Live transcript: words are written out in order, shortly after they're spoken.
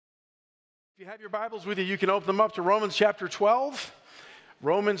you have your Bibles with you, you can open them up to Romans chapter 12.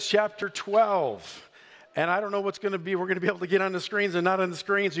 Romans chapter 12. And I don't know what's going to be. We're going to be able to get on the screens and not on the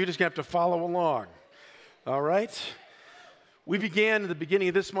screens, so you're just going to have to follow along. All right? We began at the beginning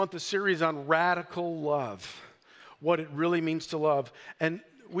of this month a series on radical love, what it really means to love. And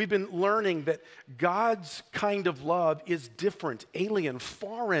we've been learning that God's kind of love is different, alien,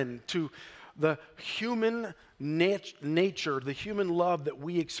 foreign to the human nature, the human love that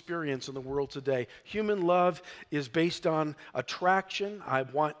we experience in the world today. Human love is based on attraction. I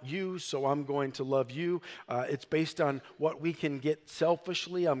want you, so I'm going to love you. It's based on what we can get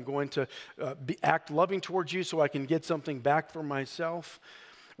selfishly. I'm going to act loving towards you so I can get something back for myself.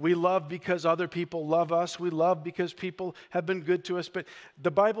 We love because other people love us. We love because people have been good to us. But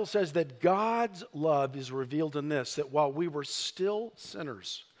the Bible says that God's love is revealed in this, that while we were still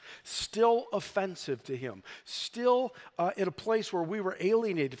sinners, still offensive to Him, still in a place where we were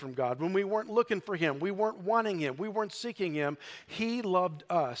alienated from God, when we weren't looking for Him, we weren't wanting Him, we weren't seeking Him, He loved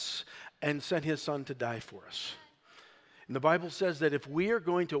us and sent His Son to die for us. And the Bible says that if we are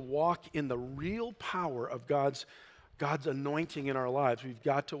going to walk in the real power of God's anointing in our lives, we've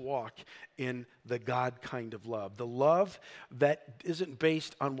got to walk in the God kind of love. The love that isn't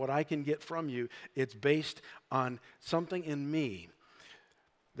based on what I can get from you, it's based on something in me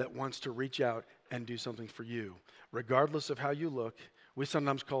that wants to reach out and do something for you. Regardless of how you look, we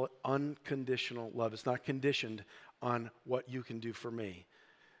sometimes call it unconditional love. It's not conditioned on what you can do for me.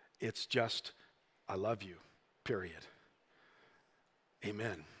 It's just, I love you, period.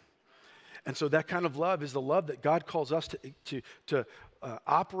 Amen. And so that kind of love is the love that God calls us to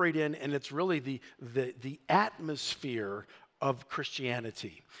operate in, and it's really the atmosphere of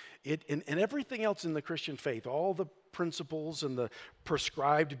Christianity. And everything else in the Christian faith, all the principles and the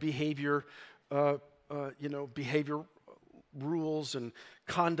prescribed behavior, behavior rules and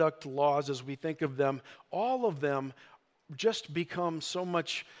conduct laws as we think of them, all of them just become so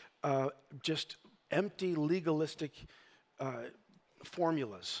much just empty legalistic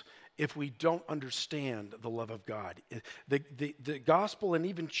formulas if we don't understand the love of God. The gospel and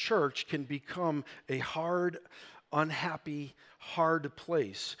even church can become a hard, unhappy, hard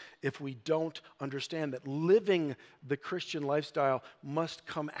place if we don't understand that living the Christian lifestyle must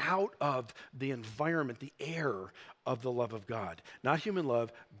come out of the environment, the air of the love of God. Not human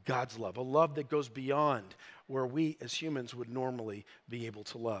love, God's love, a love that goes beyond where we as humans would normally be able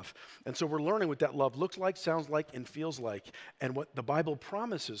to love. And so we're learning what that love looks like, sounds like, and feels like, and what the Bible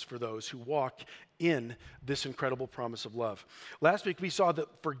promises for those who walk in this incredible promise of love. Last week we saw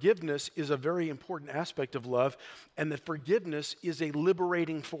that forgiveness is a very important aspect of love, and that forgiveness is a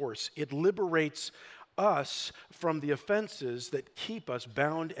liberating force. It liberates us from the offenses that keep us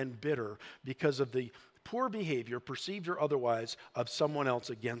bound and bitter because of the poor behavior, perceived or otherwise, of someone else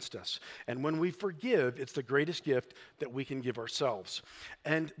against us. And when we forgive, it's the greatest gift that we can give ourselves.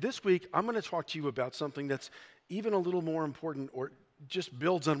 And this week, I'm going to talk to you about something that's even a little more important, or just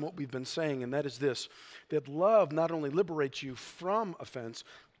builds on what we've been saying, and that is this, that love not only liberates you from offense,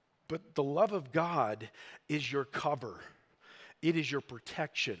 but the love of God is your cover. It is your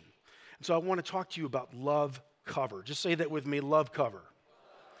protection. And so I want to talk to you about love cover. Just say that with me, love cover.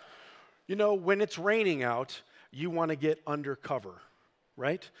 You know, when it's raining out, you want to get under cover,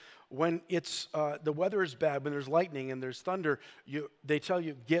 right? When it's the weather is bad, when there's lightning and there's thunder, they tell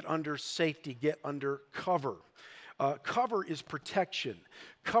you get under safety, get under cover. Cover is protection.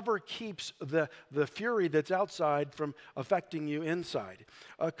 Cover keeps the fury that's outside from affecting you inside.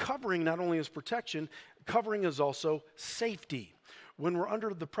 Covering not only is protection, covering is also safety. When we're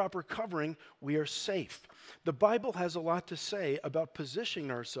under the proper covering, we are safe. The Bible has a lot to say about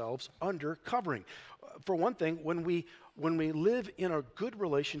positioning ourselves under covering. For one thing, when we live in a good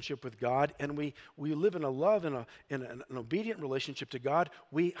relationship with God, and we live in a love and an obedient relationship to God,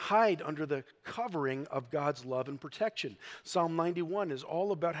 we hide under the covering of God's love and protection. Psalm 91 is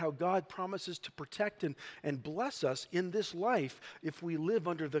all about how God promises to protect and bless us in this life if we live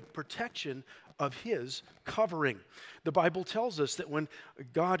under the protection of His covering. The Bible tells us that when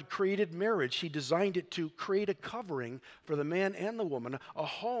God created marriage, He designed it to create a covering for the man and the woman. A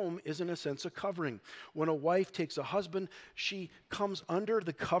home is, in a sense, a covering. When a wife takes a husband, she comes under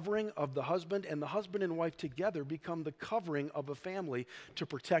the covering of the husband, and the husband and wife together become the covering of a family to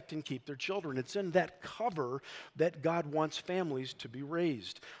protect and keep their children. It's in that cover that God wants families to be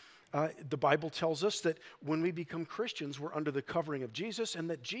raised. the Bible tells us that when we become Christians, we're under the covering of Jesus, and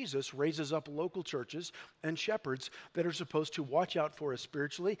that Jesus raises up local churches and shepherds that are supposed to watch out for us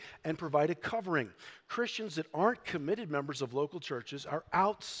spiritually and provide a covering. Christians that aren't committed members of local churches are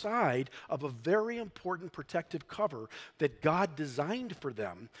outside of a very important protective cover that God designed for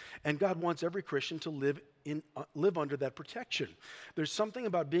them, and God wants every Christian to live under that protection. There's something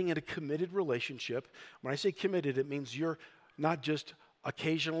about being in a committed relationship. When I say committed, it means you're not just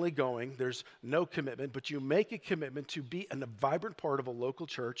occasionally going, there's no commitment, but you make a commitment to be a vibrant part of a local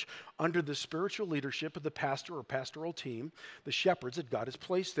church under the spiritual leadership of the pastor or pastoral team, the shepherds that God has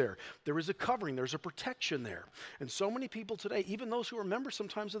placed there. There is a covering, there's a protection there. And so many people today, even those who are members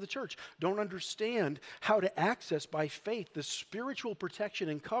sometimes of the church, don't understand how to access by faith the spiritual protection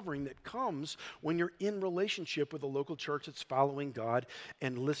and covering that comes when you're in relationship with a local church that's following God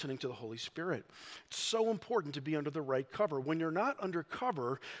and listening to the Holy Spirit. It's so important to be under the right cover. When you're not under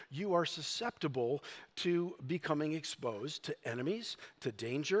cover, you are susceptible to becoming exposed to enemies, to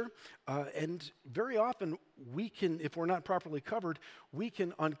danger, and very often we can, if we're not properly covered, we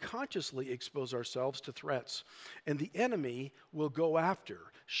can unconsciously expose ourselves to threats. And the enemy will go after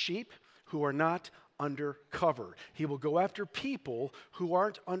sheep who are not under cover. He will go after people who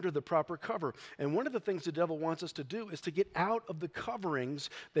aren't under the proper cover. And one of the things the devil wants us to do is to get out of the coverings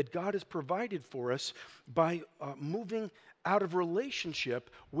that God has provided for us by moving out of relationship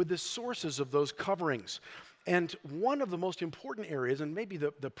with the sources of those coverings. And one of the most important areas, and maybe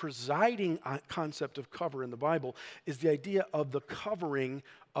the presiding concept of cover in the Bible, is the idea of the covering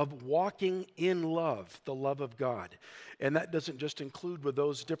of walking in love, the love of God. And that doesn't just include with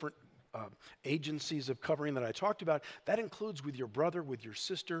those different agencies of covering that I talked about. That includes with your brother, with your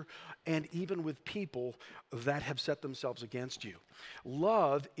sister, and even with people that have set themselves against you.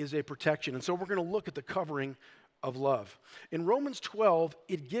 Love is a protection. And so we're going to look at the covering of love. In Romans 12,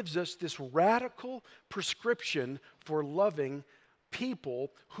 it gives us this radical prescription for loving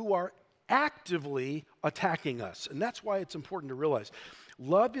people who are actively attacking us. And that's why it's important to realize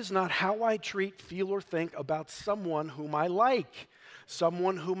love is not how I treat, feel, or think about someone whom I like,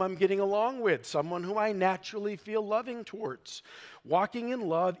 someone whom I'm getting along with, someone whom I naturally feel loving towards. Walking in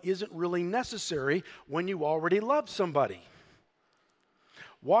love isn't really necessary when you already love somebody.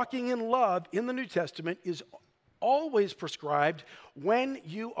 Walking in love in the New Testament is always prescribed when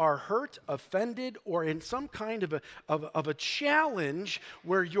you are hurt, offended, or in some kind of a challenge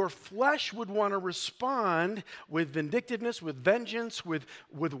where your flesh would want to respond with vindictiveness, with vengeance, with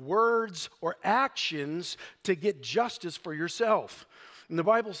words or actions to get justice for yourself. And the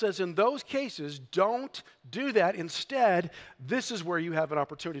Bible says in those cases, don't do that. Instead, this is where you have an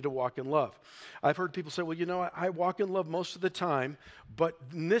opportunity to walk in love. I've heard people say, well, you know, I walk in love most of the time, but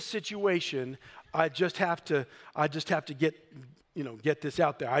in this situation, I just have to get this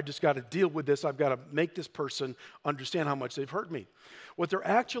out there. I just got to deal with this. I've got to make this person understand how much they've hurt me. What they're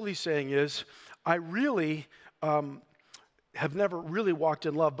actually saying is, I really have never really walked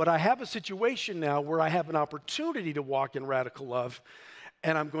in love, but I have a situation now where I have an opportunity to walk in radical love,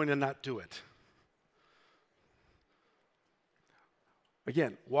 and I'm going to not do it.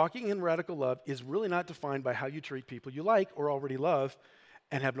 Again, walking in radical love is really not defined by how you treat people you like or already love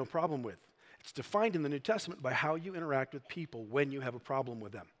and have no problem with. It's defined in the New Testament by how you interact with people when you have a problem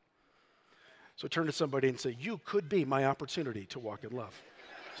with them. So turn to somebody and say, you could be my opportunity to walk in love.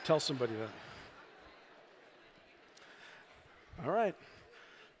 Just tell somebody that. All right.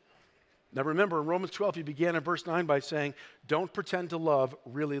 Now remember, in Romans 12, he began in verse 9 by saying, don't pretend to love,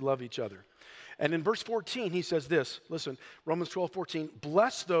 really love each other. And in verse 14, he says this, listen, Romans 12:14,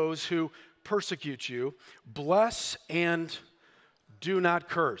 bless those who persecute you, bless and do not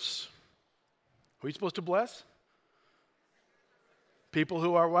curse. Who are you supposed to bless? People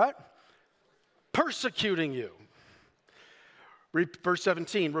who are what? Persecuting you. Verse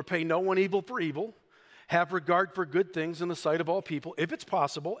 17, repay no one evil for evil. Have regard for good things in the sight of all people, if it's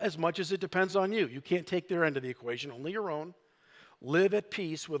possible, as much as it depends on you. You can't take their end of the equation, only your own. Live at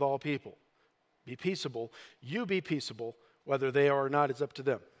peace with all people. Be peaceable. You be peaceable. Whether they are or not is up to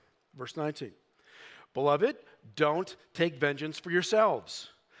them. Verse 19. Beloved, don't take vengeance for yourselves,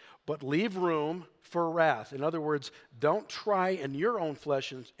 but leave room for wrath. In other words, don't try in your own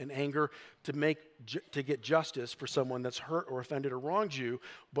flesh and anger to get justice for someone that's hurt or offended or wronged you,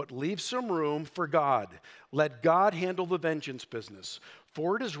 but leave some room for God. Let God handle the vengeance business.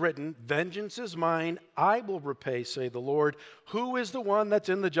 For it is written, vengeance is mine, I will repay, say the Lord. Who is the one that's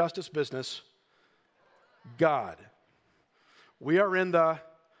in the justice business? God. We are in the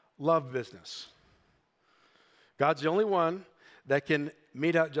love business. God's the only one that can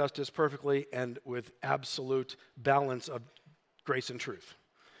mete out justice perfectly and with absolute balance of grace and truth.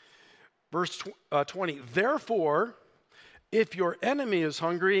 Verse 20, therefore, if your enemy is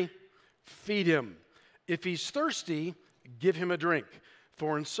hungry, feed him. If he's thirsty, give him a drink.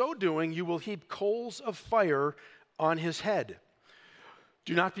 For in so doing, you will heap coals of fire on his head.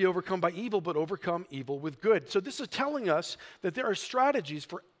 Do not be overcome by evil, but overcome evil with good. So this is telling us that there are strategies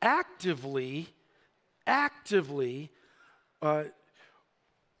for actively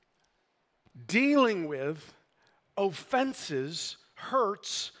dealing with offenses,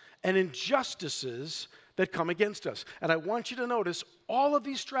 hurts, and injustices that come against us. And I want you to notice all of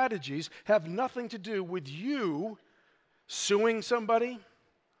these strategies have nothing to do with you suing somebody,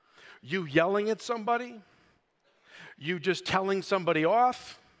 you yelling at somebody, you just telling somebody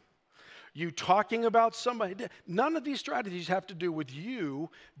off, you talking about somebody. None of these strategies have to do with you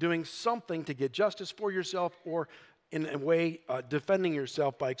doing something to get justice for yourself or in a way defending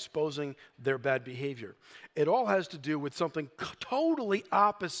yourself by exposing their bad behavior. It all has to do with something totally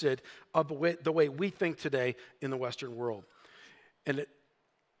opposite of the way we think today in the Western world. And it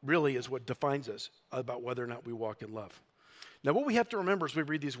really is what defines us about whether or not we walk in love. Now, what we have to remember as we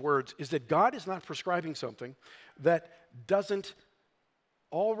read these words is that God is not prescribing something that doesn't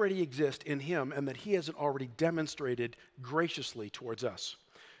already exist in him and that he hasn't already demonstrated graciously towards us.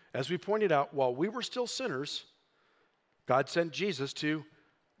 As we pointed out, while we were still sinners, God sent Jesus to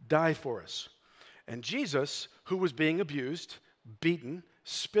die for us. And Jesus, who was being abused, beaten,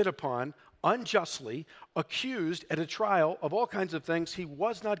 spit upon, unjustly, accused at a trial of all kinds of things he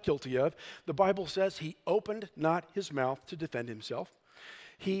was not guilty of, the Bible says he opened not his mouth to defend himself.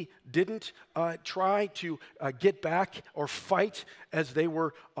 He didn't try to get back or fight as they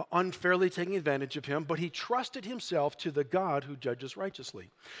were unfairly taking advantage of him, but he trusted himself to the God who judges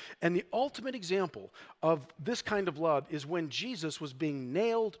righteously. And the ultimate example of this kind of love is when Jesus was being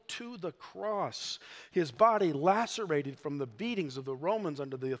nailed to the cross, his body lacerated from the beatings of the Romans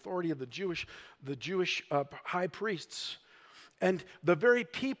under the authority of the Jewish high priests. And the very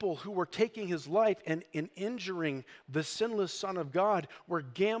people who were taking his life and in injuring the sinless Son of God were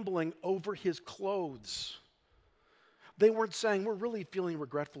gambling over his clothes. They weren't saying, we're really feeling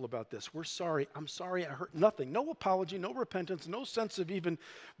regretful about this. We're sorry. I'm sorry I hurt. Nothing. No apology, no repentance, no sense of even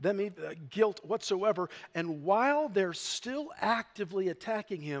guilt whatsoever. And while they're still actively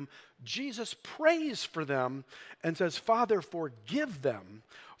attacking him, Jesus prays for them and says, Father, forgive them,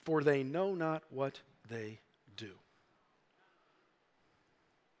 for they know not what they do.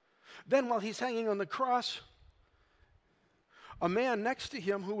 Then while he's hanging on the cross, a man next to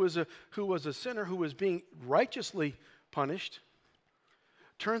him who was a sinner, who was being righteously punished,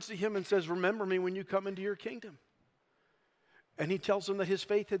 turns to him and says, remember me when you come into your kingdom. And he tells him that his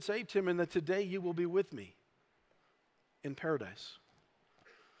faith had saved him and that today you will be with me in paradise.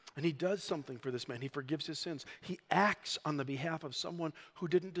 And he does something for this man. He forgives his sins. He acts on the behalf of someone who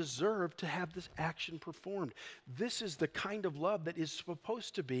didn't deserve to have this action performed. This is the kind of love that is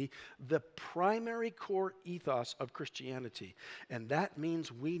supposed to be the primary core ethos of Christianity. And that means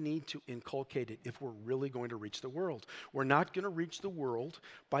we need to inculcate it if we're really going to reach the world. We're not going to reach the world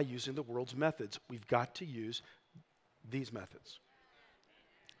by using the world's methods. We've got to use these methods.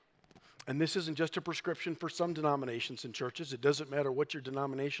 And this isn't just a prescription for some denominations and churches. It doesn't matter what your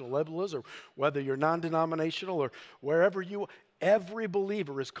denominational level is or whether you're non-denominational or wherever you are. Every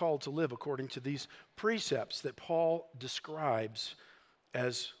believer is called to live according to these precepts that Paul describes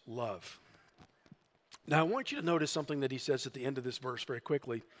as love. Now, I want you to notice something that he says at the end of this verse very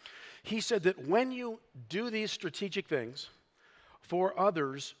quickly. He said that when you do these strategic things for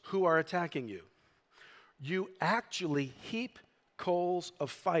others who are attacking you, you actually heap coals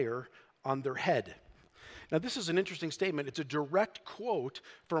of fire on their head. Now, this is an interesting statement. It's a direct quote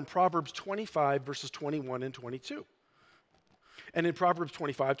from Proverbs 25, verses 21 and 22. And in Proverbs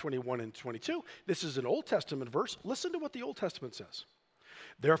 25, 21, and 22, this is an Old Testament verse. Listen to what the Old Testament says.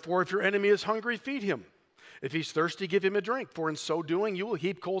 Therefore, if your enemy is hungry, feed him. If he's thirsty, give him a drink. For in so doing, you will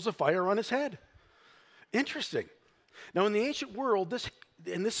heap coals of fire on his head. Interesting. Now, in the ancient world, this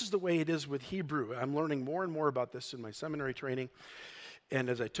is the way it is with Hebrew. I'm learning more and more about this in my seminary training. And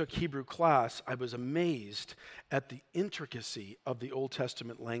as I took Hebrew class, I was amazed at the intricacy of the Old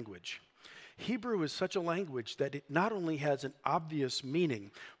Testament language. Hebrew is such a language that it not only has an obvious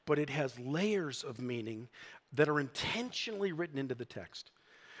meaning, but it has layers of meaning that are intentionally written into the text.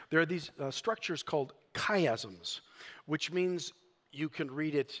 There are these structures called chiasms, which means you can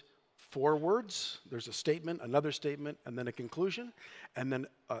read it forwards. There's a statement, and then a conclusion, and then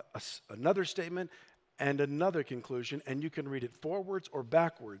another statement, and another conclusion, and you can read it forwards or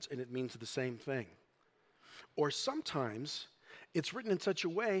backwards, and it means the same thing. Or sometimes it's written in such a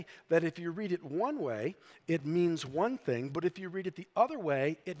way that if you read it one way, it means one thing, but if you read it the other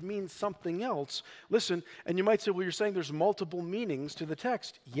way, it means something else. Listen, and you might say, well, you're saying there's multiple meanings to the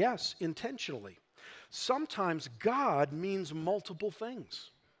text. Yes, intentionally. Sometimes God means multiple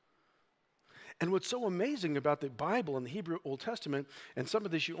things. And what's so amazing about the Bible and the Hebrew Old Testament, and some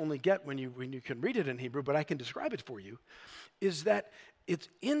of this you only get when you can read it in Hebrew, but I can describe it for you, is that it's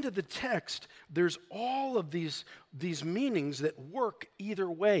into the text, there's all of these meanings that work either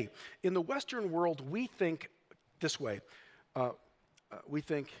way. In the Western world, we think this way. We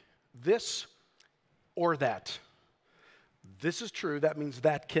think this or that. This is true, that means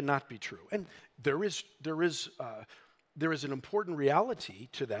that cannot be true. And there is an important reality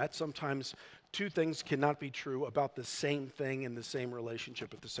to that. Sometimes two things cannot be true about the same thing in the same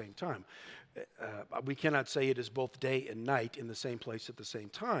relationship at the same time. We cannot say it is both day and night in the same place at the same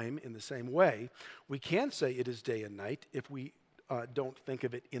time in the same way. We can say it is day and night if we don't think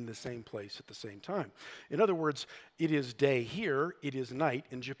of it in the same place at the same time. In other words, it is day here, it is night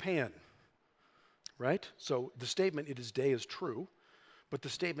in Japan, right? So the statement it is day is true, but the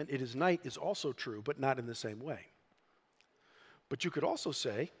statement it is night is also true, but not in the same way. But you could also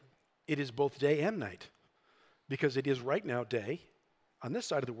say it is both day and night, because it is right now day on this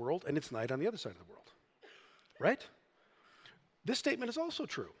side of the world, and it's night on the other side of the world, right? This statement is also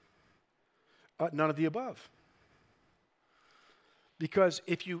true. None of the above. Because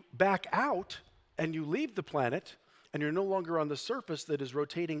if you back out and you leave the planet, and you're no longer on the surface that is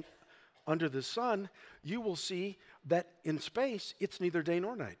rotating under the sun, you will see that in space, it's neither day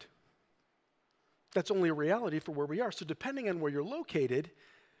nor night. That's only a reality for where we are. So depending on where you're located,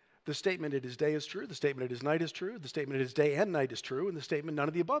 the statement it is day is true, the statement it is night is true, the statement it is day and night is true, and the statement none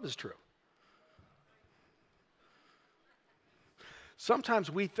of the above is true.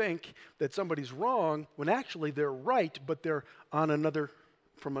 Sometimes we think that somebody's wrong when actually they're right, but they're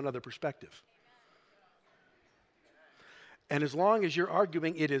from another perspective. And as long as you're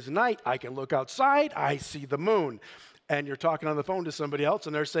arguing it is night, I can look outside, I see the moon. And you're talking on the phone to somebody else,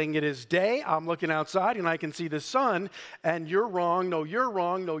 and they're saying it is day, I'm looking outside, and I can see the sun, and you're wrong, no, you're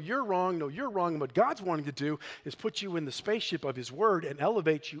wrong, no, you're wrong, no, you're wrong. And what God's wanting to do is put you in the spaceship of His Word and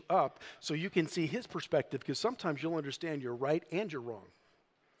elevate you up so you can see His perspective, because sometimes you'll understand you're right and you're wrong.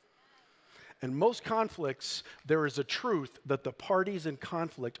 In most conflicts, there is a truth that the parties in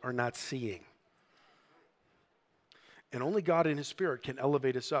conflict are not seeing. And only God in His Spirit can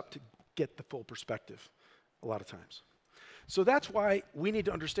elevate us up to get the full perspective a lot of times. So that's why we need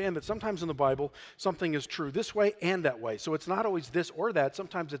to understand that sometimes in the Bible, something is true this way and that way. So it's not always this or that.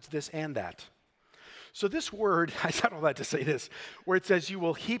 Sometimes it's this and that. So this word, I said all that to say this, where it says you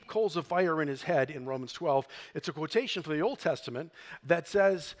will heap coals of fire in his head in Romans 12, it's a quotation from the Old Testament that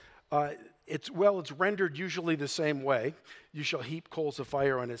says, it's rendered usually the same way. You shall heap coals of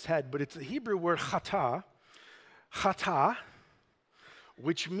fire on his head. But it's the Hebrew word chata,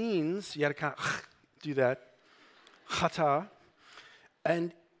 which means, you got to kind of do that, chata,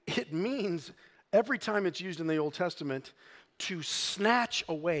 and it means every time it's used in the Old Testament to snatch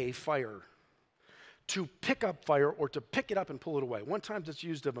away fire, to pick up fire or to pick it up and pull it away. One time it's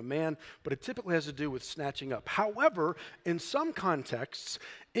used of a man, but it typically has to do with snatching up. However, in some contexts,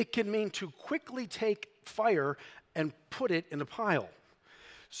 it can mean to quickly take fire and put it in a pile.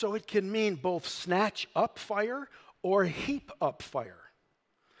 So it can mean both snatch up fire or heap up fire.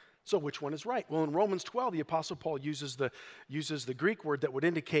 So which one is right? Well, in Romans 12, the Apostle Paul uses the Greek word that would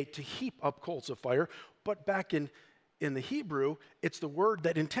indicate to heap up coals of fire, but back in the Hebrew, it's the word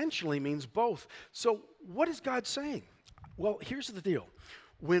that intentionally means both. So what is God saying? Well, here's the deal.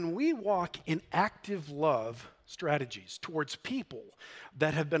 When we walk in active love strategies towards people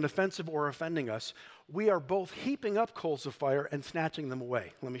that have been offensive or offending us, we are both heaping up coals of fire and snatching them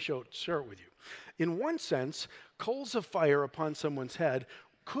away. Let me share it with you. In one sense, coals of fire upon someone's head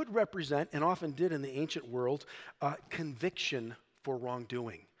could represent, and often did in the ancient world, conviction for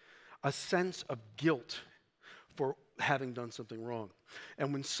wrongdoing, a sense of guilt for having done something wrong.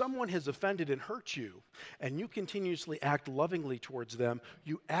 And when someone has offended and hurt you, and you continuously act lovingly towards them,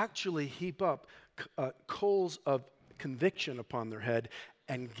 you actually heap up coals of conviction upon their head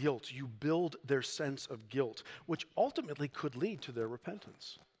and guilt. You build their sense of guilt, which ultimately could lead to their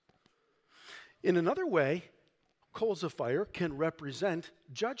repentance. In another way, coals of fire can represent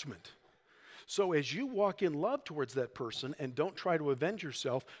judgment. So as you walk in love towards that person and don't try to avenge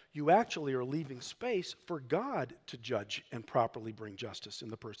yourself, you actually are leaving space for God to judge and properly bring justice in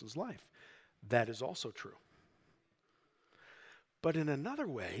the person's life. That is also true. But in another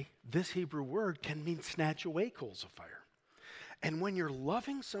way, this Hebrew word can mean snatch away coals of fire. And when you're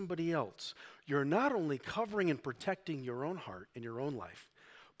loving somebody else, you're not only covering and protecting your own heart and your own life,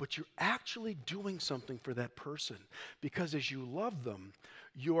 but you're actually doing something for that person. Because as you love them,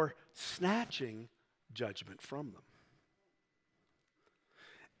 you're snatching judgment from them.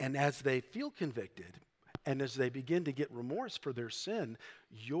 And as they feel convicted, and as they begin to get remorse for their sin,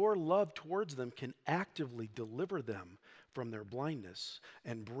 your love towards them can actively deliver them from their blindness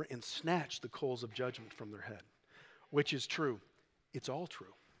and snatch the coals of judgment from their head. Which is true. It's all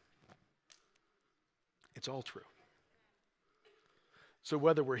true. It's all true. So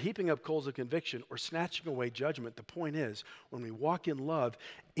whether we're heaping up coals of conviction or snatching away judgment, the point is, when we walk in love,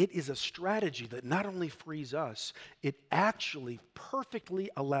 it is a strategy that not only frees us, it actually perfectly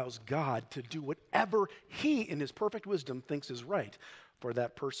allows God to do whatever He, in His perfect wisdom, thinks is right for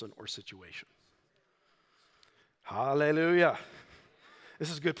that person or situation. Hallelujah.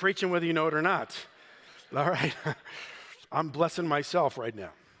 This is good preaching whether you know it or not. All right. I'm blessing myself right now.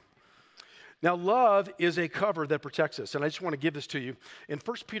 Now, love is a cover that protects us. And I just want to give this to you. In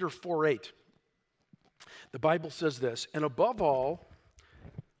 1 Peter 4:8, the Bible says this, and above all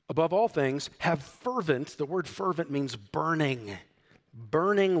things, have fervent, the word fervent means burning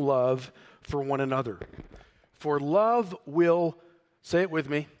love for one another. For love will, say it with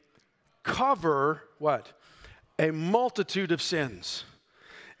me, cover what? A multitude of sins.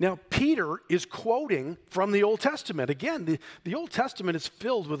 Now, Peter is quoting from the Old Testament. Again, the Old Testament is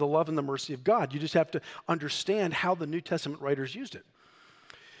filled with the love and the mercy of God. You just have to understand how the New Testament writers used it.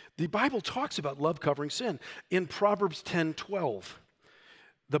 The Bible talks about love covering sin. In Proverbs 10:12,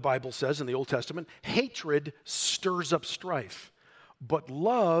 the Bible says in the Old Testament, hatred stirs up strife, but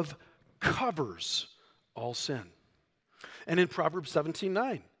love covers all sin. And in Proverbs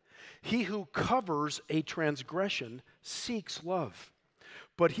 17:9, he who covers a transgression seeks love,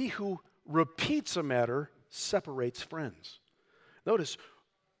 but he who repeats a matter separates friends. Notice,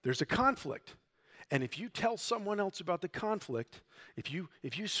 there's a conflict. And if you tell someone else about the conflict, if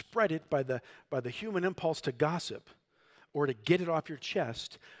you spread it by the human impulse to gossip or to get it off your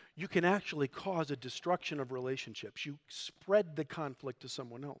chest, you can actually cause a destruction of relationships. You spread the conflict to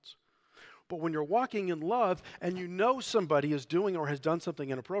someone else. But when you're walking in love and you know somebody is doing or has done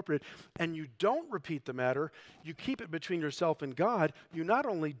something inappropriate and you don't repeat the matter, you keep it between yourself and God, you not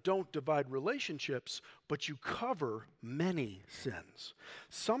only don't divide relationships, but you cover many sins.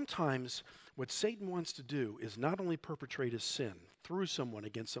 Sometimes what Satan wants to do is not only perpetrate a sin through someone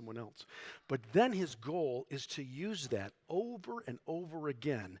against someone else, but then his goal is to use that over and over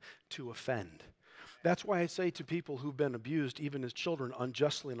again to offend. That's why I say to people who've been abused, even as children,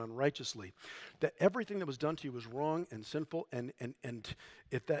 unjustly and unrighteously, that everything that was done to you was wrong and sinful, and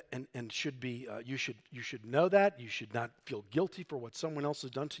if that and should be you should know that. You should not feel guilty for what someone else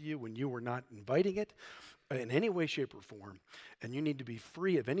has done to you when you were not inviting it in any way, shape, or form. And you need to be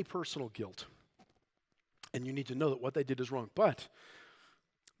free of any personal guilt. And you need to know that what they did is wrong. But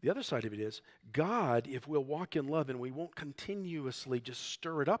the other side of it is, God, if we'll walk in love and we won't continuously just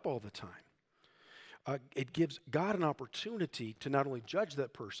stir it up all the time, it gives God an opportunity to not only judge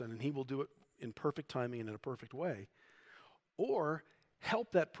that person, and He will do it in perfect timing and in a perfect way, or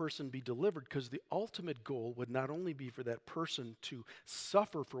help that person be delivered, because the ultimate goal would not only be for that person to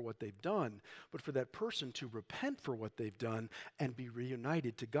suffer for what they've done, but for that person to repent for what they've done and be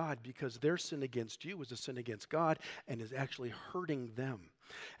reunited to God, because their sin against you is a sin against God and is actually hurting them.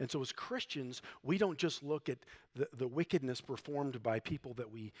 And so as Christians, we don't just look at the wickedness performed by people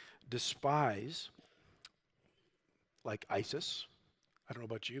that we despise, like ISIS. I don't know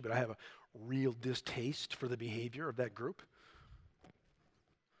about you, but I have a real distaste for the behavior of that group.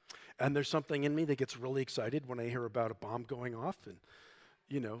 And there's something in me that gets really excited when I hear about a bomb going off and,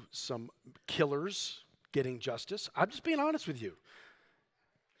 some killers getting justice. I'm just being honest with you.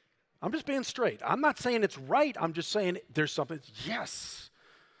 I'm just being straight. I'm not saying it's right. I'm just saying there's something, yes,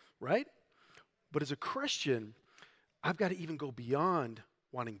 right? But as a Christian, I've got to even go beyond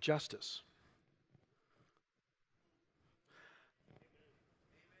wanting justice.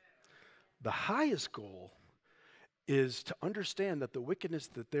 The highest goal is to understand that the wickedness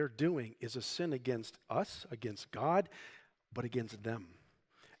that they're doing is a sin against us, against God, but against them.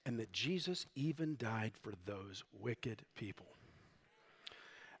 And that Jesus even died for those wicked people.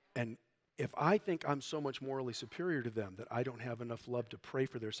 And if I think I'm so much morally superior to them that I don't have enough love to pray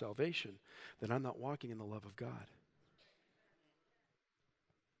for their salvation, then I'm not walking in the love of God.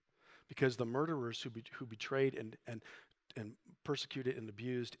 Because the murderers who betrayed and persecuted and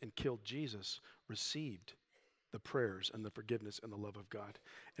abused and killed Jesus received the prayers and the forgiveness and the love of God.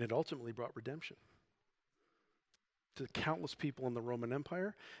 And it ultimately brought redemption to countless people in the Roman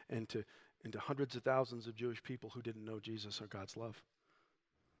Empire and to into hundreds of thousands of Jewish people who didn't know Jesus or God's love.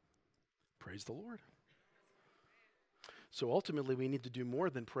 Praise the Lord. So ultimately, we need to do more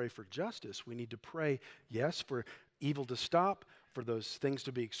than pray for justice. We need to pray, yes, for evil to stop, for those things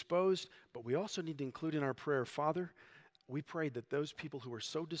to be exposed, but we also need to include in our prayer, Father, we pray that those people who are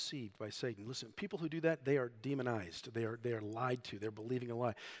so deceived by Satan, listen, people who do that, they are demonized. They are lied to. They're believing a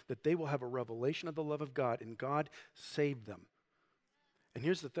lie. That they will have a revelation of the love of God, and God save them. And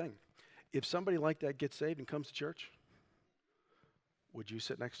here's the thing. If somebody like that gets saved and comes to church, would you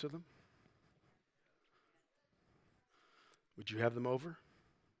sit next to them? Would you have them over?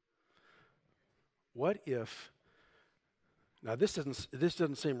 What if, now this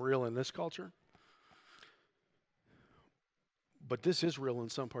doesn't seem real in this culture, but this is real in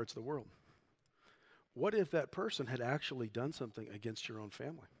some parts of the world. What if that person had actually done something against your own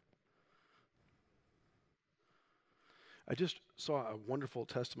family? I just saw a wonderful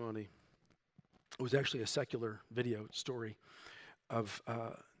testimony. It was actually a secular video story of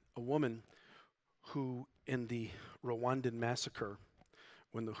a woman who, in the Rwandan massacre,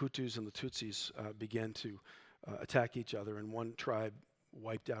 when the Hutus and the Tutsis began to attack each other, and one tribe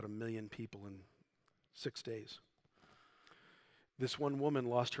wiped out 1 million people in 6 days. This one woman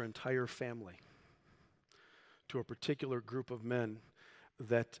lost her entire family to a particular group of men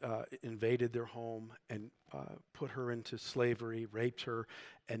that invaded their home and put her into slavery, raped her,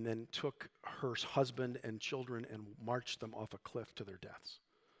 and then took her husband and children and marched them off a cliff to their deaths.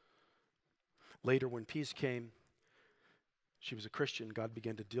 Later, when peace came, she was a Christian. God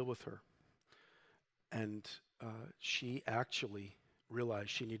began to deal with her. And she actually realized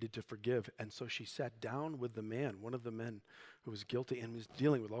she needed to forgive. And so she sat down with the man, one of the men who was guilty and was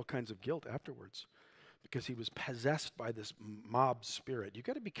dealing with all kinds of guilt afterwards because he was possessed by this mob spirit. You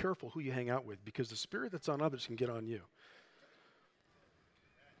got to be careful who you hang out with because the spirit that's on others can get on you.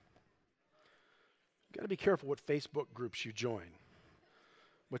 You got to be careful what Facebook groups you join,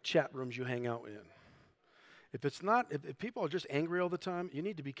 what chat rooms you hang out in. If people are just angry all the time, you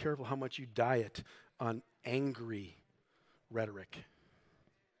need to be careful how much you diet on angry rhetoric.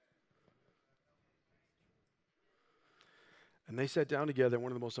 And they sat down together.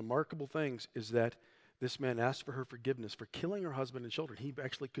 One of the most remarkable things is that this man asked for her forgiveness for killing her husband and children. He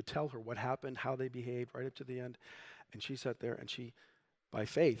actually could tell her what happened, how they behaved, right up to the end. And she sat there and she, by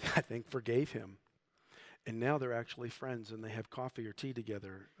faith, I think, forgave him. And now they're actually friends and they have coffee or tea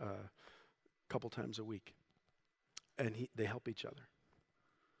together a couple times a week. And they help each other.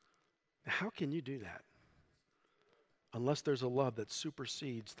 Now, how can you do that? Unless there's a love that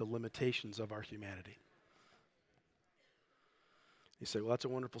supersedes the limitations of our humanity. You say, well, that's a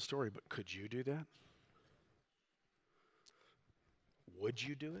wonderful story, but could you do that? Would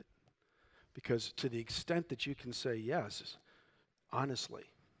you do it? Because to the extent that you can say yes, honestly,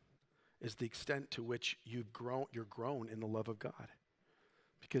 is the extent to which you're grown in the love of God.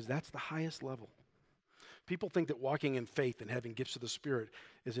 Because that's the highest level. People think that walking in faith and having gifts of the Spirit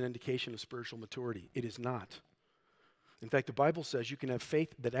is an indication of spiritual maturity. It is not. In fact, the Bible says you can have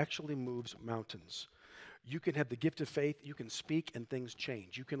faith that actually moves mountains. You can have the gift of faith, you can speak and things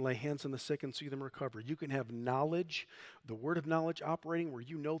change. You can lay hands on the sick and see them recover. You can have knowledge, the word of knowledge operating where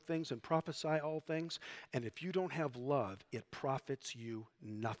you know things and prophesy all things. And if you don't have love, it profits you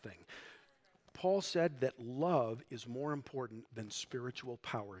nothing. Paul said that love is more important than spiritual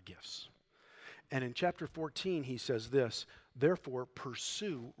power gifts. And in chapter 14, he says this, therefore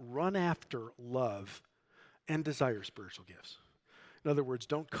pursue, run after love and desire spiritual gifts. In other words,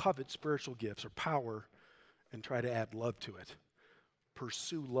 don't covet spiritual gifts or power and try to add love to it.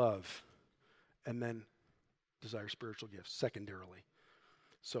 Pursue love and then desire spiritual gifts secondarily.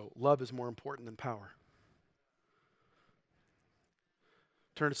 So love is more important than power.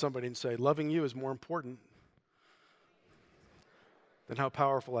 Turn to somebody and say, loving you is more important than how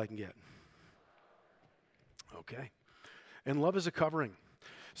powerful I can get. Okay. And love is a covering.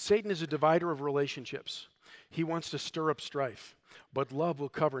 Satan is a divider of relationships. He wants to stir up strife, but love will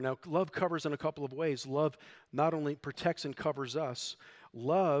cover. Now, love covers in a couple of ways. Love not only protects and covers us,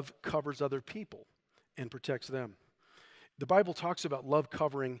 love covers other people and protects them. The Bible talks about love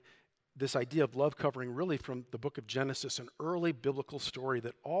covering, this idea of love covering really from the book of Genesis, an early biblical story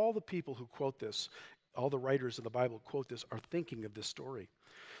that all the people who quote this, all the writers of the Bible quote this, are thinking of this story.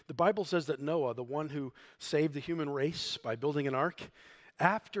 The Bible says that Noah, the one who saved the human race by building an ark,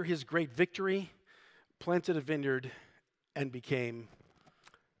 after his great victory, planted a vineyard and became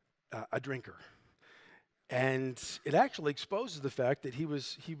a drinker. And it actually exposes the fact that he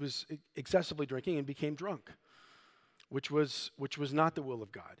was excessively drinking and became drunk. which was not the will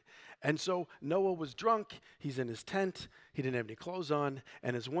of God. And so Noah was drunk, he's in his tent, he didn't have any clothes on,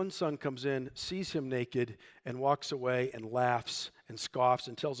 and his one son comes in, sees him naked, and walks away and laughs and scoffs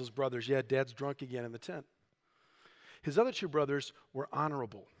and tells his brothers, yeah, Dad's drunk again in the tent. His other two brothers were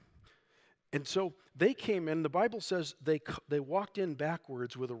honorable. And so they came in, the Bible says they walked in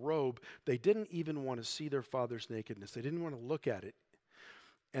backwards with a robe. They didn't even want to see their father's nakedness. They didn't want to look at it.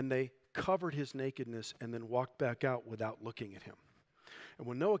 And they covered his nakedness and then walked back out without looking at him. And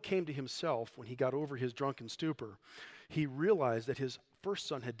when Noah came to himself, when he got over his drunken stupor, he realized that his first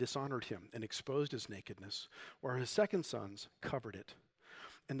son had dishonored him and exposed his nakedness, while his second sons covered it.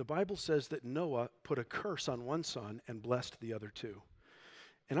 And the Bible says that Noah put a curse on one son and blessed the other two.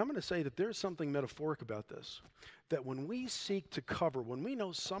 And I'm going to say that there's something metaphoric about this, that when we seek to cover, when we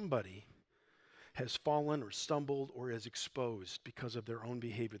know somebody has fallen or stumbled or is exposed because of their own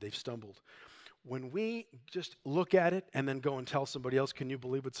behavior, they've stumbled, when we just look at it and then go and tell somebody else, can you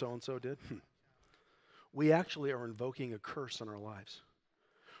believe what so-and-so did? We actually are invoking a curse on our lives.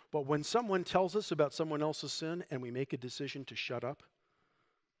 But when someone tells us about someone else's sin and we make a decision to shut up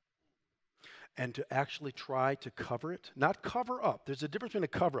and to actually try to cover it, not cover up. There's a difference between a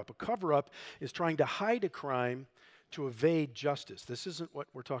cover-up. A cover-up is trying to hide a crime to evade justice. This isn't what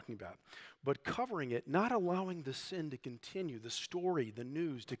we're talking about. But covering it, not allowing the sin to continue, the story, the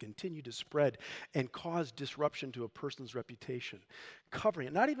news to continue to spread and cause disruption to a person's reputation. Covering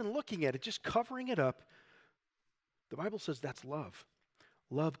it, not even looking at it, just covering it up. The Bible says that's love.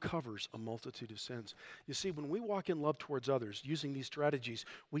 Love covers a multitude of sins. You see, when we walk in love towards others using these strategies,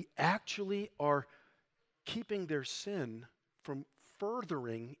 we actually are keeping their sin from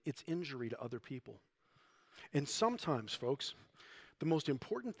furthering its injury to other people. And sometimes, folks, the most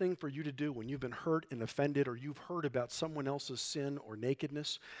important thing for you to do when you've been hurt and offended or you've heard about someone else's sin or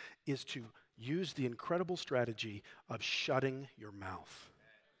nakedness is to use the incredible strategy of shutting your mouth.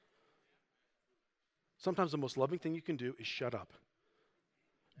 Sometimes the most loving thing you can do is shut up.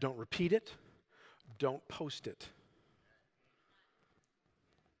 Don't repeat it. Don't post it.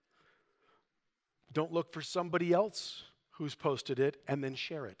 Don't look for somebody else who's posted it and then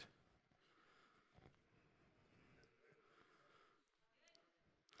share it.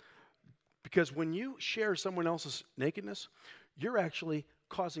 Because when you share someone else's nakedness, you're actually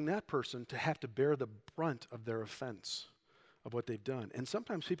causing that person to have to bear the brunt of their offense of what they've done. And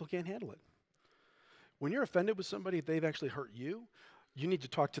sometimes people can't handle it. When you're offended with somebody, if they've actually hurt you, you need to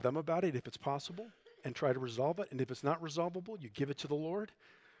talk to them about it if it's possible and try to resolve it. And if it's not resolvable, you give it to the Lord.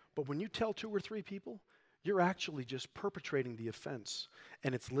 But when you tell 2 or 3 people, you're actually just perpetrating the offense,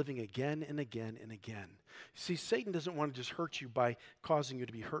 and it's living again and again and again. See, Satan doesn't want to just hurt you by causing you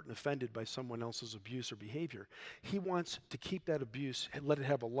to be hurt and offended by someone else's abuse or behavior. He wants to keep that abuse and let it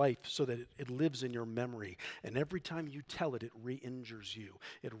have a life so that it lives in your memory. And every time you tell it, it re-injures you.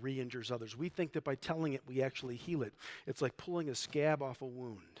 It re-injures others. We think that by telling it, we actually heal it. It's like pulling a scab off a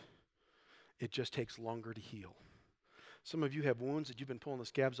wound. It just takes longer to heal. Some of you have wounds that you've been pulling the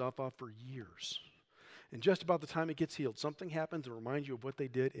scabs off for years. And just about the time it gets healed, something happens and reminds you of what they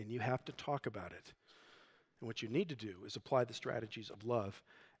did, and you have to talk about it. And what you need to do is apply the strategies of love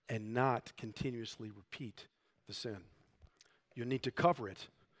and not continuously repeat the sin. You need to cover it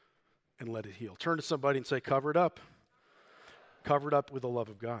and let it heal. Turn to somebody and say, cover it up. Cover it up with the love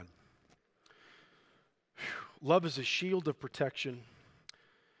of God. Love is a shield of protection.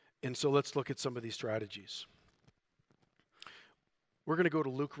 And so let's look at some of these strategies. We're going to go to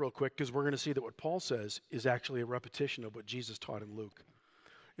Luke real quick because we're going to see that what Paul says is actually a repetition of what Jesus taught in Luke.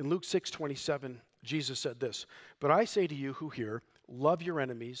 In Luke 6:27, Jesus said this, "But I say to you who hear, love your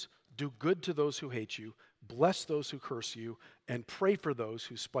enemies, do good to those who hate you, bless those who curse you, and pray for those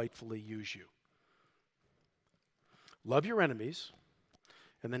who spitefully use you." Love your enemies,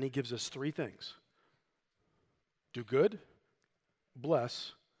 and then he gives us 3 things. Do good,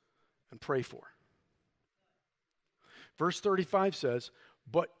 bless, and pray for. Verse 35 says,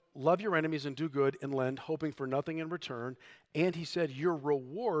 "But love your enemies and do good and lend, hoping for nothing in return. And he said, your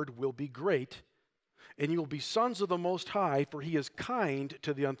reward will be great, and you will be sons of the Most High, for he is kind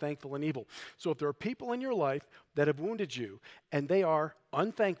to the unthankful and evil." So if there are people in your life that have wounded you, and they are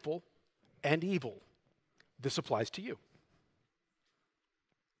unthankful and evil, this applies to you.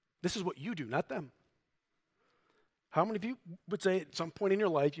 This is what you do, not them. How many of you would say at some point in your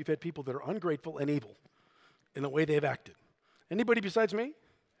life you've had people that are ungrateful and evil in the way they've acted? Anybody besides me?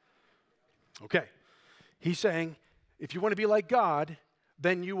 Okay. He's saying, if you want to be like God,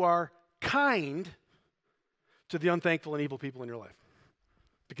 then you are kind to the unthankful and evil people in your life.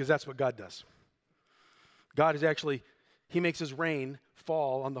 Because that's what God does. God is actually, he makes his rain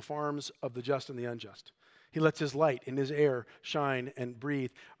fall on the farms of the just and the unjust. He lets his light and his air shine and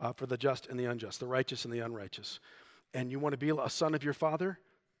breathe for the just and the unjust, the righteous and the unrighteous. And you want to be a son of your Father?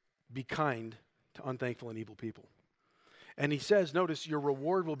 Be kind to unthankful and evil people. And he says, notice, your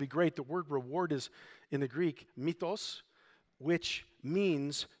reward will be great. The word reward is in the Greek, mythos, which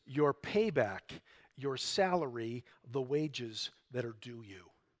means your payback, your salary, the wages that are due you.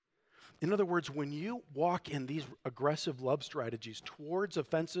 In other words, when you walk in these aggressive love strategies towards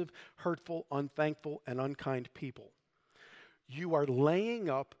offensive, hurtful, unthankful, and unkind people, you are laying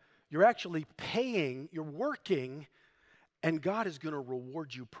up, you're actually paying, you're working, and God is going to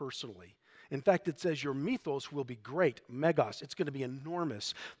reward you personally. In fact, it says your mythos will be great, megos. It's going to be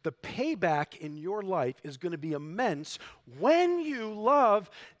enormous. The payback in your life is going to be immense when you love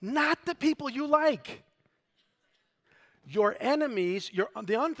not the people you like. Your enemies,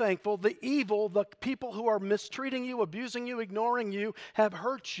 the unthankful, the evil, the people who are mistreating you, abusing you, ignoring you, have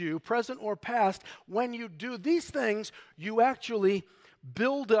hurt you, present or past. When you do these things, you actually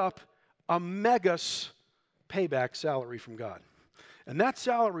build up a megas payback salary from God. And that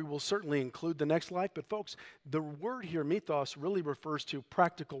salary will certainly include the next life. But folks, the word here, mythos, really refers to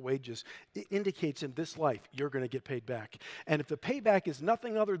practical wages. It indicates in this life, you're going to get paid back. And if the payback is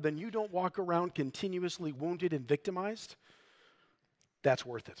nothing other than you don't walk around continuously wounded and victimized, that's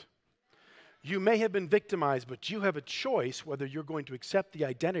worth it. You may have been victimized, but you have a choice whether you're going to accept the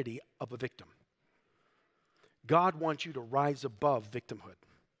identity of a victim. God wants you to rise above victimhood.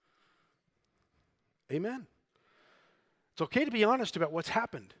 Amen. It's okay to be honest about what's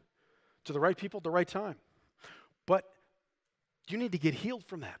happened to the right people at the right time. But you need to get healed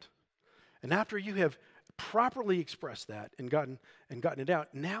from that. And after you have properly expressed that and gotten it out,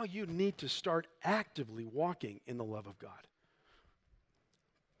 now you need to start actively walking in the love of God.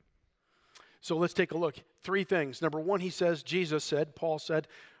 So let's take a look. 3 things. Number 1, Jesus said, Paul said,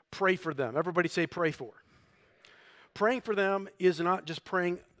 pray for them. Everybody say pray for. Praying for them is not just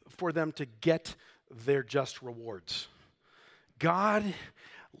praying for them to get their just rewards. God,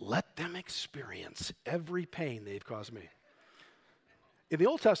 let them experience every pain they've caused me. In the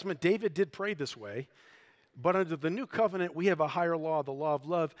Old Testament, David did pray this way, but under the new covenant, we have a higher law, the law of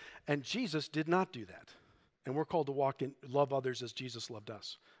love, and Jesus did not do that. And we're called to walk in, love others as Jesus loved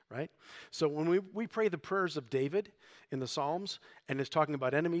us, right? So when we pray the prayers of David in the Psalms, and it's talking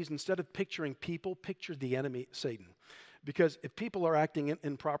about enemies, instead of picturing people, picture the enemy, Satan. Because if people are acting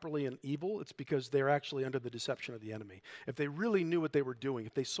improperly and evil, it's because they're actually under the deception of the enemy. If they really knew what they were doing,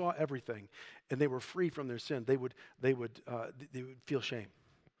 if they saw everything, and they were free from their sin, they would feel shame.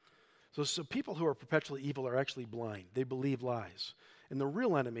 So people who are perpetually evil are actually blind. They believe lies. And the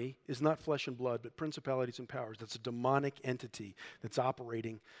real enemy is not flesh and blood, but principalities and powers. That's a demonic entity that's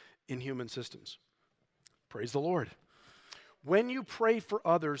operating in human systems. Praise the Lord. When you pray for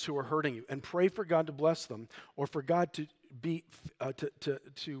others who are hurting you and pray for God to bless them or for God to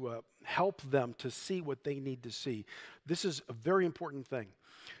help them to see what they need to see, this is a very important thing.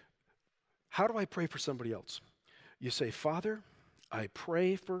 How do I pray for somebody else? You say, Father, I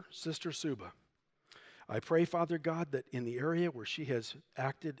pray for Sister Suba. I pray, Father God, that in the area where she has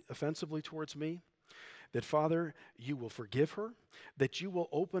acted offensively towards me, that, Father, you will forgive her, that you will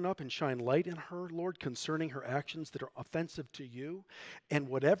open up and shine light in her, Lord, concerning her actions that are offensive to you. And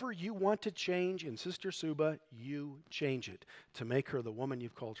whatever you want to change in Sister Suba, you change it to make her the woman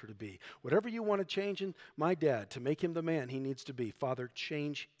you've called her to be. Whatever you want to change in my dad to make him the man he needs to be, Father,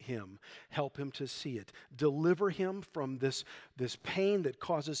 change him. Help him to see it. Deliver him from this pain that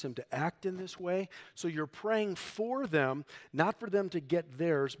causes him to act in this way. So you're praying for them, not for them to get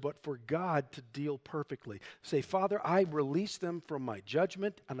theirs, but for God to deal perfectly. Say, Father, I release them from my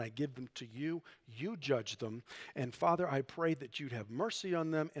judgment and I give them to you. You judge them. And Father, I pray that you'd have mercy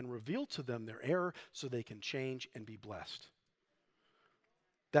on them and reveal to them their error so they can change and be blessed.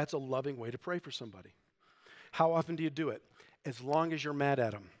 That's a loving way to pray for somebody. How often do you do it? As long as you're mad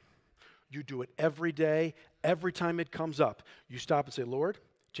at them. You do it every day, every time it comes up. You stop and say, Lord,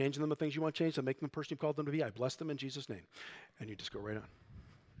 change them the things you want to change them, make them the person you called them to be. I bless them in Jesus' name. And you just go right on.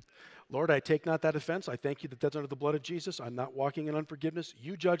 Lord, I take not that offense. I thank you that that's under the blood of Jesus. I'm not walking in unforgiveness.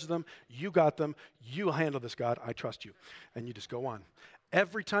 You judge them. You got them. You handle this, God. I trust you. And you just go on.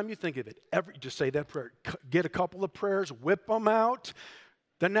 Every time you think of it, just say that prayer. Get a couple of prayers, whip them out.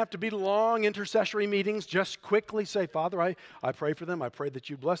 Doesn't have to be long intercessory meetings. Just quickly say, Father, I pray for them. I pray that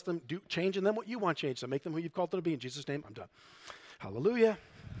you bless them. Do change in them what you want changed. So make them who you've called them to be. In Jesus' name, I'm done. Hallelujah.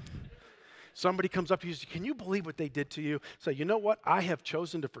 Somebody comes up to you and says, can you believe what they did to you? Say, you know what? I have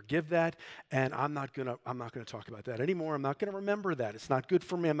chosen to forgive that, and I'm not gonna talk about that anymore. I'm not gonna remember that. It's not good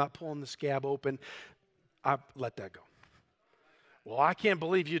for me. I'm not pulling the scab open. I let that go. Well, I can't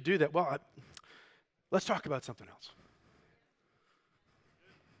believe you do that. Well, Let's talk about something else.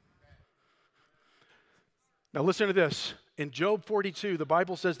 Now listen to this. In Job 42, the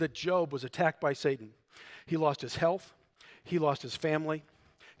Bible says that Job was attacked by Satan. He lost his health, he lost his family,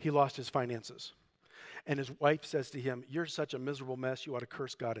 he lost his finances. And his wife says to him, "You're such a miserable mess, you ought to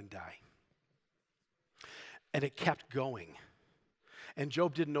curse God and die." And it kept going. And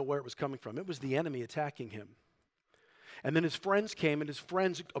Job didn't know where it was coming from. It was the enemy attacking him. And then his friends came, and his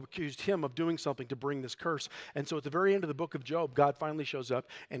friends accused him of doing something to bring this curse. And so at the very end of the book of Job, God finally shows up,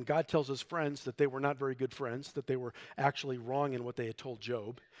 and God tells his friends that they were not very good friends, that they were actually wrong in what they had told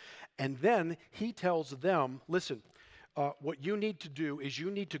Job. And then he tells them, listen, what you need to do is you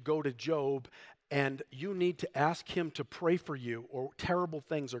need to go to Job, and you need to ask him to pray for you, or terrible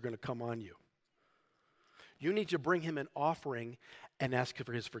things are going to come on you. You need to bring him an offering and ask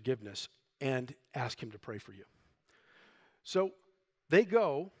for his forgiveness, and ask him to pray for you. So they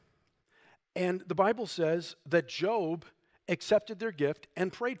go, and the Bible says that Job accepted their gift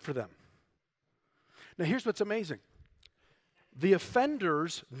and prayed for them. Now here's what's amazing. The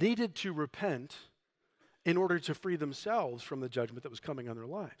offenders needed to repent in order to free themselves from the judgment that was coming on their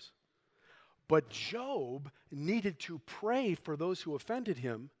lives. But Job needed to pray for those who offended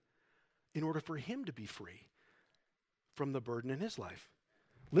him in order for him to be free from the burden in his life.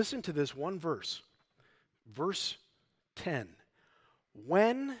 Listen to this one verse. Verse 10.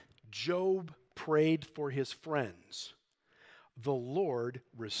 When Job prayed for his friends, the Lord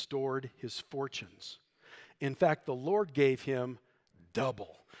restored his fortunes. In fact, the Lord gave him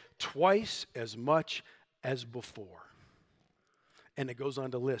double, twice as much as before. And it goes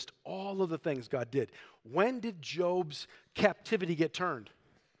on to list all of the things God did. When did Job's captivity get turned?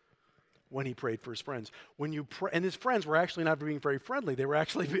 When he prayed for his friends. When you pray, and his friends were actually not being very friendly. They were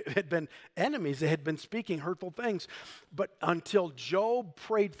actually had been enemies. They had been speaking hurtful things. But until Job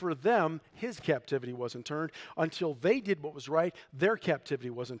prayed for them, his captivity wasn't turned. Until they did what was right, their captivity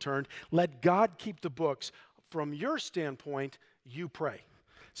wasn't turned. Let God keep the books. From your standpoint, you pray.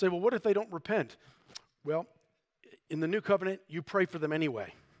 Say, well, what if they don't repent? Well, in the new covenant, you pray for them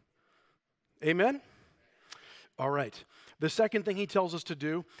anyway. Amen? All right. The second thing he tells us to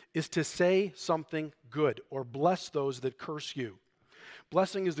do is to say something good or bless those that curse you.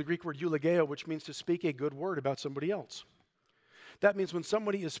 Blessing is the Greek word eulogeo, which means to speak a good word about somebody else. That means when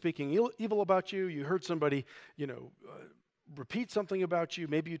somebody is speaking evil about you, you heard somebody, repeat something about you.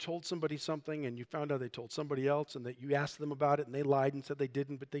 Maybe you told somebody something and you found out they told somebody else, and that you asked them about it and they lied and said they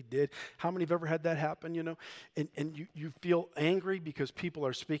didn't, but they did. How many have ever had that happen, And you feel angry because people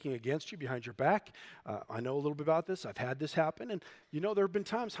are speaking against you behind your back. I know a little bit about this. I've had this happen. And, there have been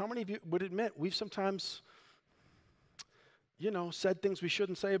times, how many of you would admit we've sometimes, said things we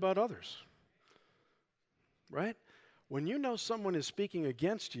shouldn't say about others? Right? When you know someone is speaking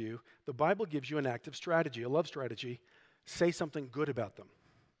against you, the Bible gives you an active strategy, a love strategy. Say something good about them.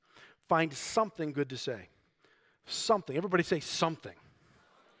 Find something good to say. Something. Everybody say something.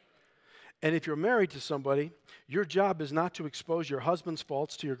 And if you're married to somebody, your job is not to expose your husband's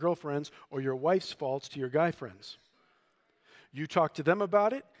faults to your girlfriends or your wife's faults to your guy friends. You talk to them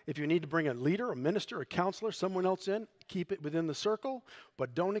about it. If you need to bring a leader, a minister, a counselor, someone else in, keep it within the circle,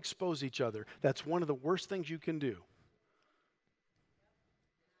 but don't expose each other. That's one of the worst things you can do.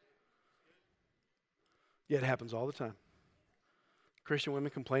 Yet it happens all the time. Christian women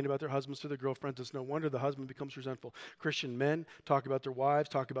complain about their husbands to their girlfriends. It's no wonder the husband becomes resentful. Christian men talk about their wives,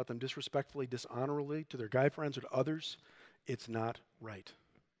 talk about them disrespectfully, dishonorably to their guy friends or to others. It's not right.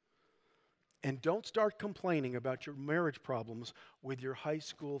 And don't start complaining about your marriage problems with your high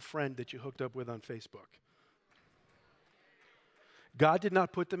school friend that you hooked up with on Facebook. God did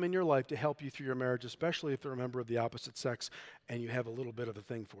not put them in your life to help you through your marriage, especially if they're a member of the opposite sex and you have a little bit of a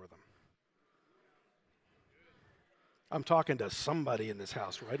thing for them. I'm talking to somebody in this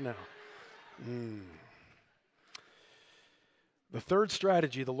house right now. The third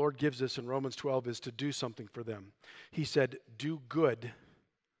strategy the Lord gives us in Romans 12 is to do something for them. He said, do good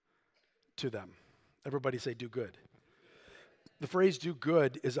to them. Everybody say, do good. The phrase do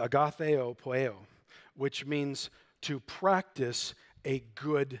good is agatheo poeo, which means to practice a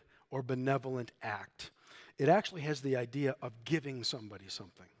good or benevolent act. It actually has the idea of giving somebody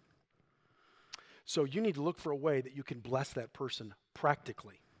something. So you need to look for a way that you can bless that person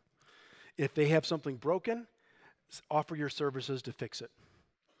practically. If they have something broken, offer your services to fix it.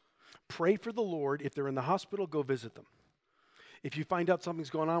 Pray for the Lord. If they're in the hospital, go visit them. If you find out something's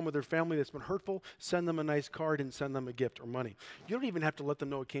going on with their family that's been hurtful, send them a nice card and send them a gift or money. You don't even have to let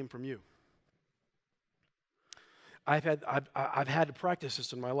them know it came from you. I've had to practice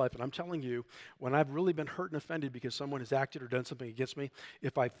this in my life, and I'm telling you, when I've really been hurt and offended because someone has acted or done something against me,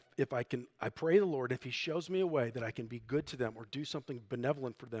 I pray the Lord, if He shows me a way that I can be good to them or do something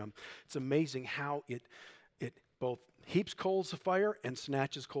benevolent for them, it's amazing how it both heaps coals of fire and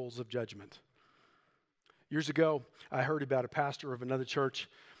snatches coals of judgment. Years ago, I heard about a pastor of another church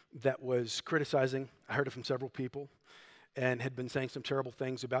that was criticizing. I heard it from several people, and had been saying some terrible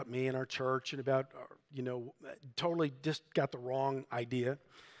things about me and our church and about, totally just got the wrong idea,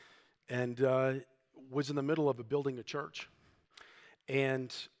 and was in the middle of building a church.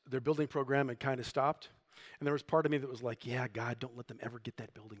 And their building program had kind of stopped. And there was part of me that was like, yeah, God, don't let them ever get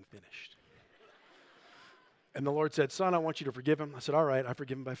that building finished. And the Lord said, son, I want you to forgive him. I said, all right, I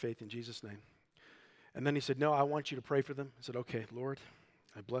forgive him by faith in Jesus' name. And then He said, no, I want you to pray for them. I said, okay, Lord,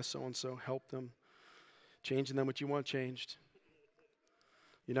 I bless so-and-so, help them, changing them what you want changed.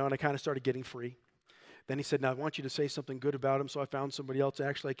 And I kind of started getting free. Then He said, now I want you to say something good about them. So I found somebody else.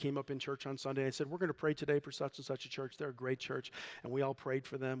 Actually, I came up in church on Sunday. And I said, we're going to pray today for such and such a church. They're a great church. And we all prayed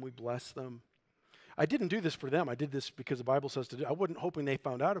for them. We blessed them. I didn't do this for them. I did this because the Bible says to do. I wasn't hoping they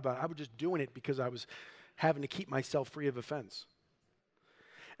found out about it. I was just doing it because I was having to keep myself free of offense.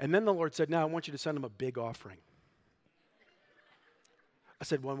 And then the Lord said, now I want you to send them a big offering. I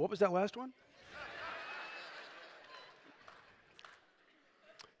said, well, what was that last one?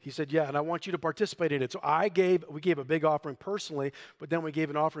 He said, yeah, and I want you to participate in it. So we gave a big offering personally, but then we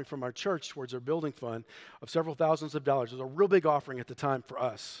gave an offering from our church towards our building fund of several thousands of dollars. It was a real big offering at the time for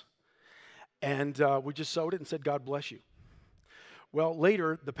us. And we just sowed it and said, God bless you. Well,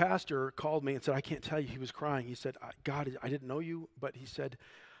 later, the pastor called me and said, I can't tell you. He was crying. He said, God, I didn't know you, but he said,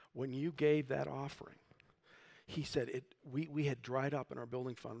 when you gave that offering, he said, we had dried up in our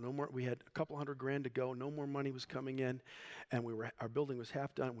building fund. No more. We had a couple $100,000 to go. No more money was coming in, and our building was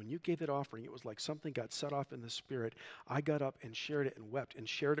half done. When you gave that offering, it was like something got set off in the spirit. I got up and shared it and wept and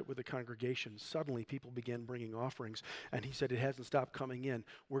shared it with the congregation. Suddenly, people began bringing offerings, and he said, it hasn't stopped coming in.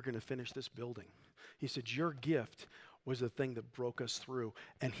 We're going to finish this building. He said, your gift was the thing that broke us through,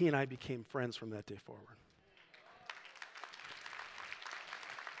 and he and I became friends from that day forward.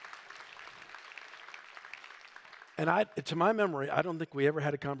 And to my memory, I don't think we ever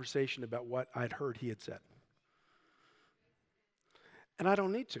had a conversation about what I'd heard he had said. And I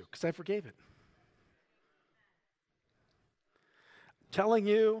don't need to, because I forgave it. I'm telling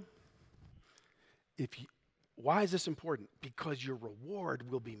you, why is this important? Because your reward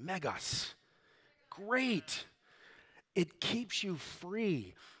will be megas. Great. It keeps you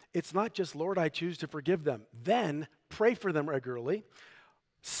free. It's not just, Lord, I choose to forgive them. Then pray for them regularly.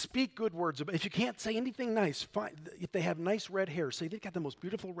 Speak good words. If you can't say anything nice, if they have nice red hair, say they've got the most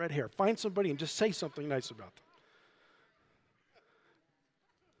beautiful red hair. Find somebody and just say something nice about them.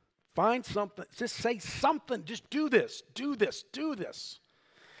 Find something. Just say something. Just do this. Do this. Do this.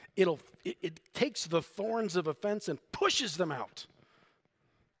 It takes the thorns of offense and pushes them out.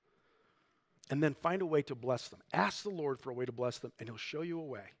 And then find a way to bless them. Ask the Lord for a way to bless them, and He'll show you a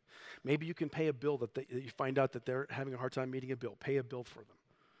way. Maybe you can pay a bill that you find out that they're having a hard time meeting a bill. Pay a bill for them.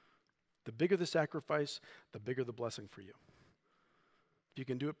 The bigger the sacrifice, the bigger the blessing for you. If you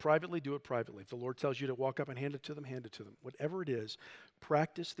can do it privately, do it privately. If the Lord tells you to walk up and hand it to them, hand it to them. Whatever it is,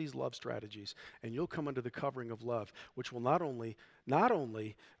 practice these love strategies, and you'll come under the covering of love, which will not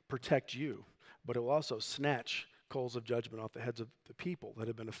only protect you, but it will also snatch coals of judgment off the heads of the people that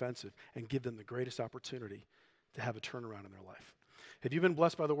have been offensive and give them the greatest opportunity to have a turnaround in their life. Have you been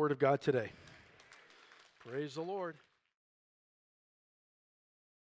blessed by the Word of God today? Praise the Lord.